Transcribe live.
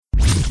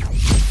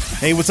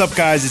Hey, what's up,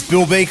 guys? It's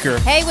Bill Baker.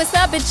 Hey, what's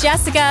up? It's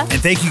Jessica. And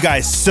thank you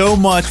guys so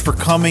much for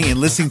coming and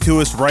listening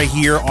to us right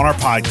here on our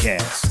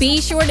podcast.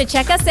 Be sure to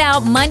check us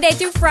out Monday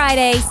through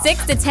Friday,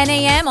 6 to 10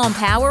 a.m. on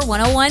Power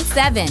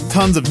 101.7.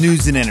 Tons of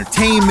news and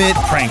entertainment,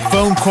 prank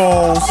phone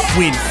calls,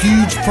 win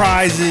huge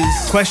prizes,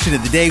 question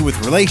of the day with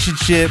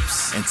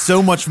relationships, and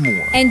so much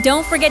more. And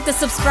don't forget to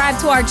subscribe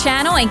to our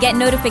channel and get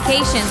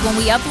notifications when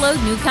we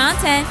upload new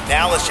content.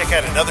 Now let's check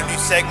out another new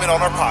segment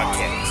on our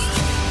podcast.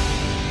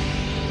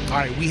 All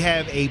right, we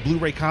have a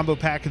Blu-ray combo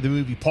pack of the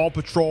movie Paw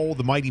Patrol,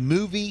 the Mighty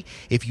Movie.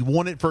 If you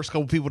want it, first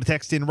couple people to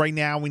text in right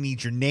now, we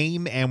need your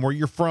name and where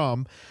you're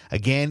from.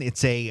 Again,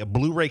 it's a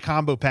Blu-ray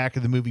combo pack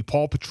of the movie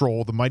Paw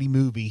Patrol, the Mighty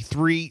Movie,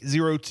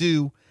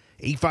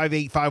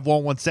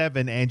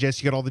 302-858-5117. And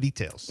Jess, you got all the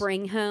details.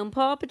 Bring home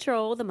Paw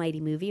Patrol, the Mighty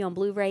Movie, on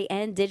Blu-ray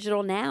and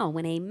digital now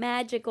when a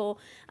magical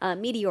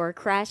meteor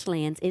crash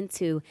lands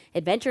into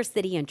Adventure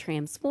City and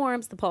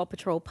transforms the Paw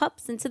Patrol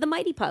pups into the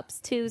Mighty Pups.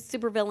 Two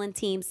supervillain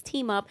teams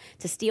team up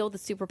to steal the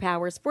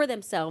superpowers for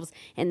themselves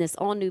in this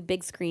all-new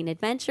big screen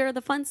adventure.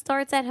 The fun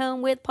starts at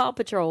home with Paw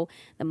Patrol,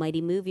 the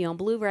Mighty Movie, on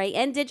Blu-ray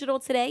and digital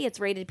today. It's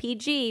rated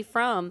PG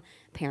from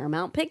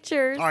Paramount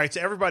Pictures. All right,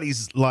 so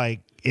everybody's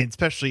like,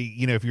 especially,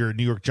 you know, if you're a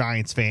New York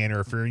Giants fan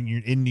or if you're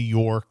in New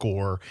York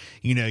or,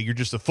 you know, you're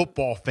just a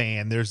football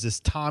fan, there's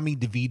this Tommy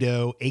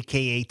DeVito,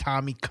 a.k.a.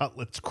 Tommy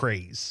Cutlets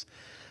craze.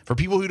 For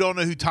people who don't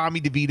know who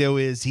Tommy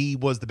DeVito is, he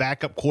was the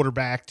backup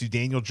quarterback to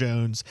Daniel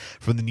Jones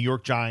from the New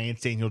York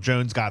Giants. Daniel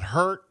Jones got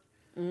hurt.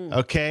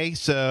 Okay,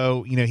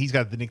 so, you know, he's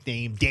got the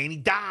nickname Danny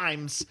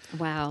Dimes.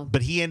 Wow.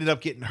 But he ended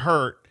up getting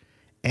hurt.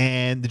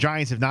 And the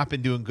Giants have not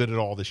been doing good at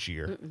all this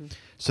year.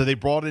 So they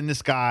brought in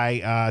this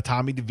guy,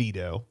 Tommy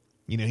DeVito.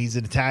 You know, he's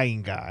an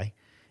Italian guy.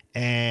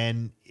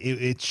 And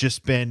it's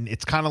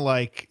kind of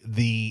like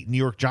the New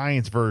York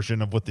Giants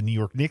version of what the New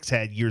York Knicks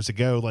had years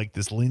ago, like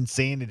this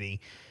Linsanity.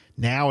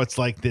 Now it's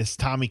like this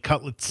Tommy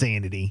Cutlet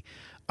sanity.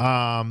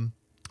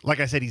 Like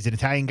I said, he's an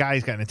Italian guy.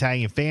 He's got an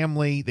Italian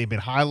family. They've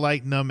been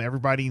highlighting him.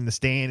 Everybody in the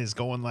stand is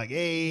going like,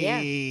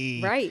 hey.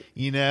 Yeah, right.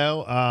 You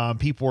know,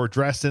 people are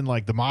dressing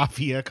like the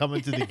mafia coming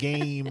to the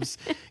games.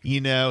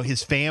 You know,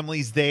 his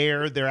family's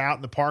there. They're out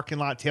in the parking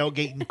lot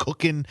tailgating,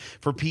 cooking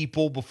for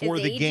people before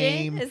the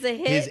game.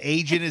 His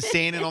agent is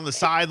standing on the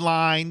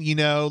sideline, you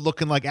know,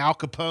 looking like Al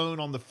Capone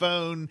on the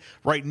phone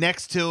right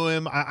next to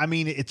him. I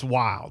mean, it's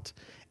wild.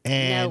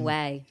 And no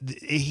way.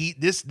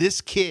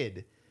 This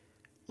kid,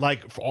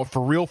 like for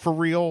real,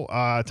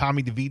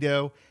 Tommy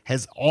DeVito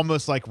has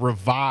almost like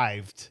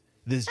revived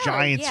this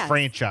Giants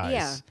franchise.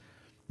 Yeah.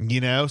 You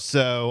know,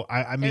 so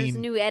I mean, there's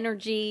new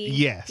energy.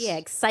 Yes. Yeah,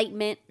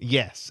 excitement.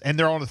 Yes, and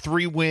they're on a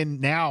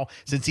 3-win now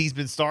since he's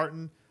been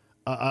starting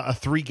a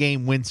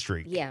 3-game win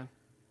streak. Yeah,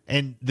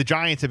 and the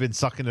Giants have been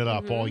sucking it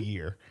up all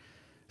year.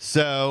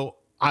 So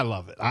I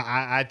love it.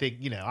 I think,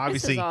 you know,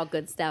 obviously this is all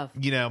good stuff.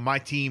 You know, my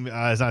team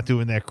is not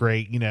doing that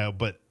great. You know,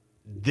 but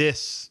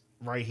this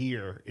right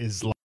here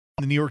is like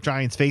the New York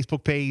Giants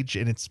Facebook page,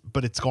 and it's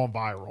gone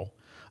viral,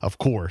 of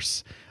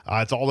course.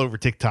 It's all over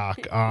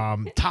TikTok.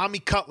 Tommy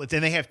Cutlets,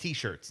 and they have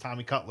t-shirts.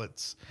 Tommy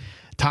Cutlets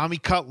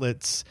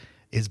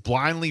is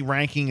blindly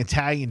ranking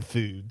Italian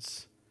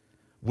foods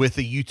with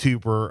a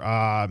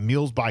YouTuber,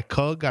 Meals by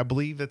Cug, I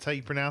believe that's how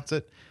you pronounce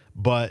it.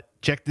 But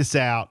check this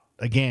out.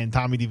 Again,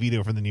 Tommy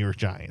DeVito from the New York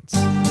Giants.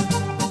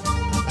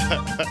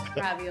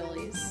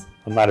 Raviolis.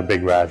 I'm not a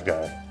big Rav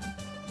guy.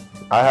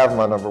 I have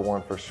my number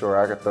one for sure.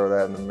 I could throw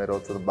that in the middle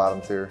to the bottom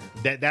tier.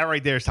 That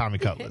right there is Tommy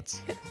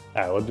Cutlets.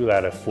 All right, we'll do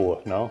that at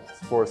 4, no? It's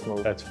 4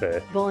 smooth. That's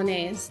fair.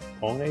 Bolognese.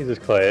 Bolognese is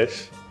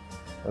class.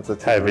 That's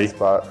a heavy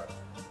spot.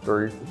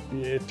 3.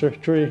 Yeah,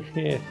 3.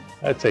 Yeah,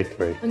 I'd say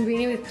 3.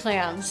 Linguine with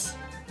clams.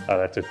 Oh,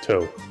 that's a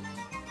 2.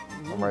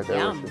 I'm right there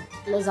Yum. with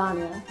you.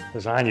 Lasagna.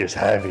 Lasagna's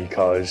heavy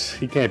because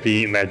he can't be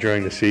eating that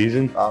during the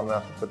season. I'm going to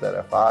have to put that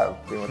at 5,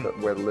 seeing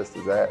where the list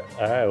is at.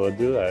 All right, we'll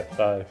do that.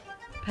 5.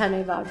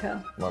 Penne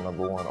vodka. My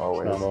number one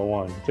always. Number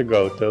 1. It's a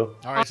go-to.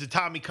 All right, so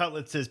Tommy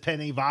Cutlet says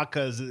penne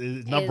vodka is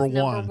number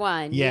one. Number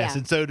one, yes, yeah.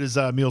 and so does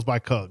Meals by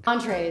Cug.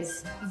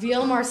 Entrees.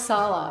 Veal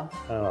marsala.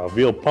 I don't know.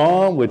 Veal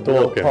parm, we're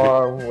talking.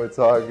 We're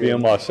talking. Veal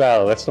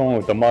marsala, that's the one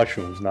with the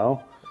mushrooms,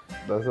 no?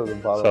 That's at the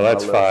bottom. So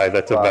that's 5.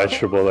 That's a 5.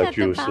 vegetable that At the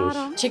juices.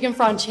 bottom. Chicken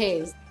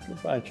franchise.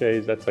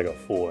 Franchise, that's like a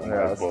 4.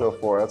 Yeah, it's still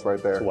 4. That's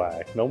right there. That's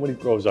why. Nobody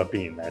grows up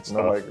eating that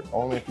stuff. No, like,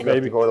 only if you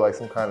have to go to like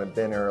some kind of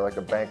dinner or like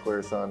a banquet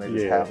or something, they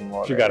just have them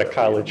all You there. got a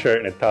collared shirt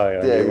and a tie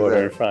on. Yeah, You order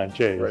a exactly.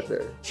 franchise. Right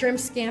there. Shrimp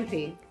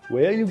scampi.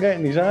 Where are you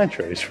getting these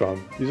entrees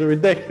from? These are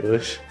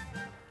ridiculous.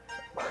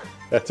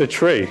 That's a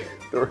tree.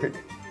 3.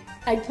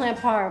 Eggplant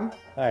parm.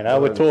 All right, now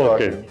we're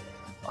talking.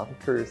 I'm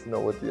curious to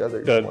know what the other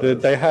one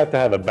is. They have to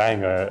have a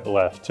banger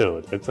left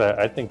too.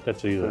 I think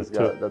that's either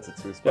two. That's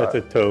a 2 spot.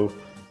 That's a 2.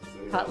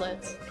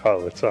 Cutlets.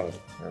 Cutlets on.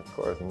 Of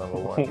course, number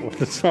 1.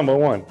 That's number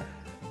 1.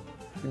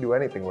 You can do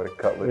anything with a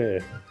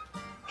cutlet.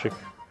 Yeah.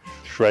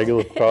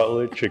 Regular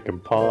cutlet, chicken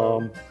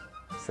palm.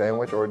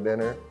 Sandwich or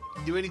dinner.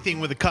 Do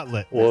anything with a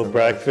cutlet. Or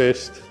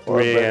breakfast,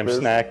 Or 3 a.m. breakfast,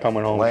 snack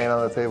coming home. Laying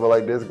on the table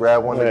like this,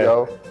 grab one to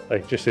go.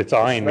 Like it's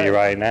eyeing me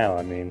right now.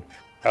 I mean,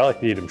 I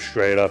like to eat them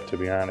straight up, to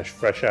be honest,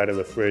 fresh out of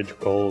the fridge,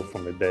 cold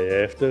from the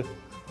day after.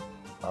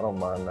 I don't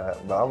mind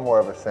that, but I'm more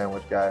of a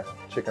sandwich guy.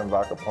 Chicken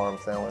vodka parm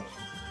sandwich.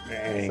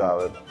 Dang,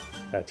 Solid.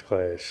 that's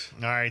class.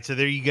 All right, so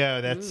there you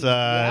go. That's yum.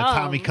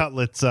 Tommy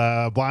Cutlets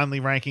blindly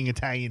ranking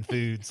Italian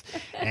foods.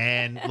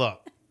 And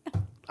look,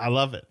 I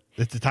love it.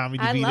 It's a Tommy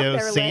I love DeVito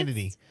their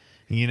sanity. list.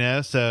 You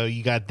know, so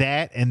you got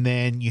that, and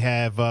then you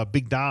have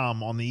Big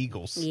Dom on the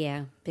Eagles.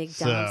 Yeah, Big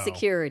Dom So-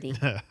 security.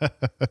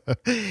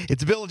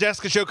 It's Bill and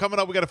Jessica show coming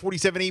up. We got a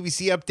 47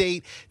 ABC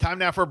update. Time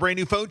now for a brand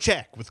new phone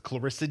check with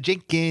Clarissa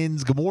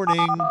Jenkins. Good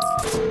morning.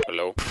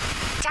 Hello.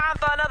 Time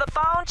for another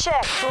phone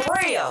check. For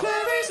real.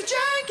 Clarissa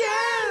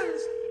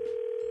Jenkins.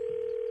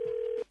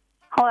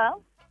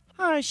 Hello?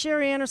 Hi,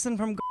 Sherry Anderson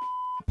from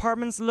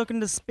Apartments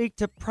looking to speak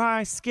to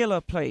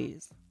Skilla,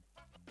 please.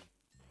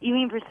 You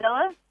mean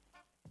Priscilla?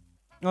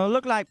 Oh,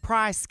 look like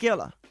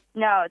Skilla.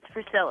 No, it's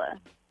Priscilla.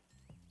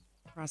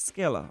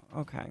 Skilla,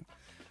 okay.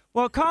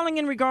 Well, calling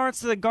in regards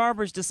to the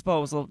garbage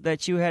disposal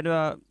that you had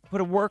put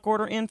a work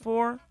order in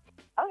for.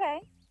 Okay.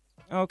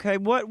 Okay,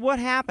 what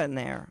happened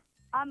there?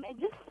 It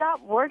just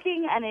stopped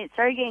working and it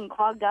started getting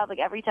clogged up. Like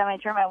every time I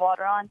turn my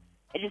water on,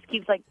 it just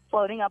keeps like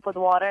floating up with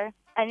water.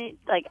 And it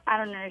I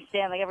don't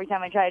understand. Like every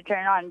time I try to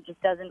turn it on, it just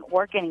doesn't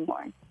work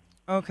anymore.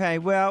 Okay,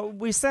 well,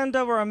 we sent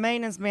over a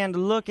maintenance man to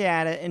look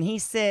at it, and he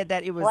said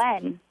that it was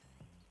When?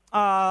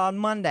 on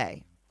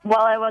Monday.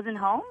 While I wasn't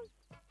home?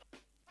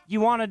 You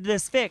wanted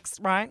this fixed,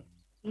 right?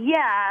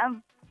 Yeah,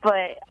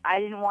 but I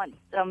didn't want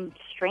some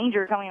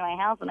stranger coming to my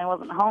house when I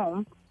wasn't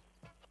home.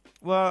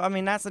 Well, I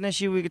mean, that's an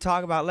issue we could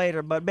talk about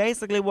later. But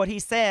basically what he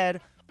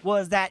said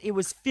was that it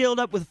was filled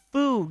up with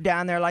food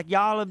down there. Like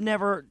y'all have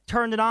never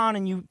turned it on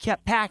and you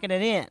kept packing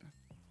it in.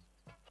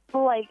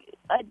 Like,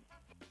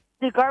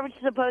 the garbage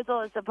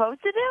disposal is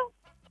supposed to do?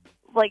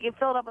 Like, it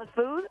filled up with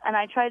food, and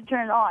I tried to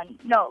turn it on.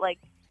 No, like...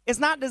 It's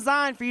not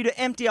designed for you to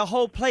empty a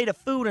whole plate of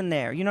food in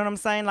there. You know what I'm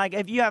saying? Like,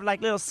 if you have,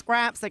 like, little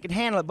scraps that could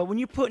handle it. But when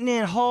you're putting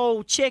in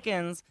whole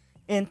chickens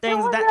and things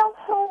It wasn't that... a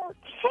whole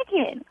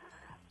chicken.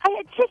 I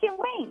had chicken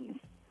wings.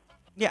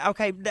 Yeah,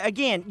 okay.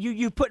 Again,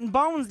 you putting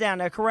bones down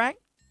there, correct?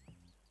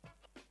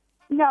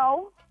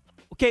 No.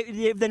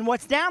 Okay, then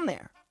what's down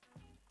there?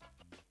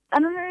 I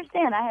don't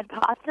understand. I had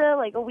pasta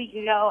like a week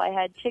ago. I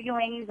had chicken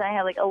wings. And I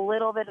had like a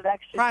little bit of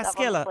extra stuff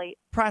on the plate.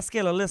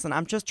 Skilla, listen,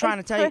 I'm just trying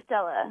to tell you.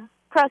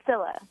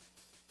 Priscilla.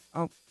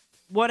 Oh,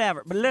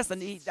 whatever. But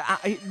listen,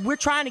 we're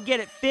trying to get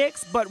it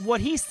fixed, but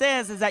what he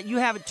says is that you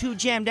have it too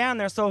jammed down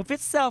there. So if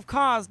it's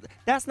self-caused,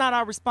 that's not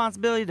our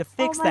responsibility to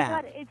fix Oh my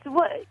that. God! It's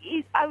what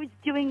I was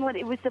doing. What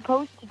it was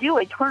supposed to do.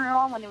 I turned it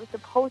on when it was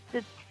supposed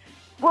to.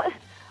 What?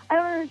 I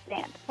don't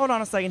understand. Hold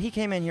on a second. He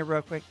came in here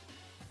real quick.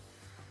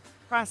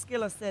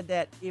 Skilla said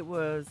that it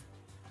was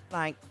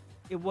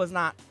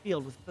not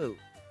filled with food.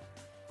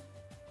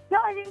 No,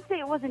 I didn't say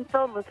it wasn't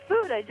filled with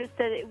food. I just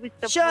said it was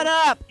supposed. Shut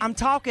up! I'm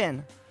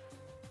talking.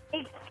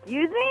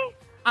 Excuse me?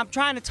 I'm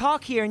trying to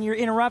talk here and you're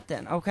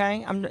interrupting,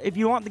 okay? If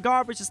you want the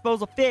garbage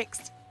disposal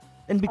fixed,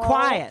 then be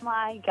quiet. Oh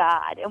my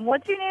God. And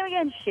what's your name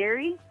again?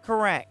 Sherry?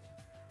 Correct.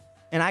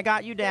 And I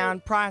got you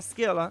down,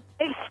 Skilla.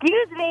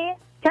 Excuse me.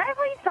 Can I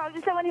please talk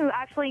to someone who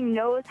actually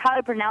knows how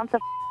to pronounce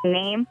a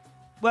name?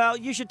 Well,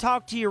 you should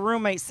talk to your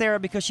roommate, Sarah,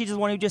 because she's the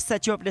one who just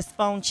set you up this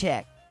phone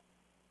check.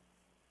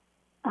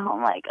 Oh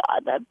my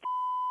God, that.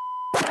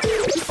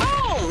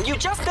 Boom! You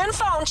just been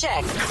phone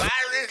checked.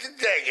 Listen,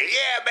 take it.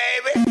 Yeah,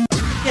 baby.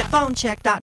 Get phone checked.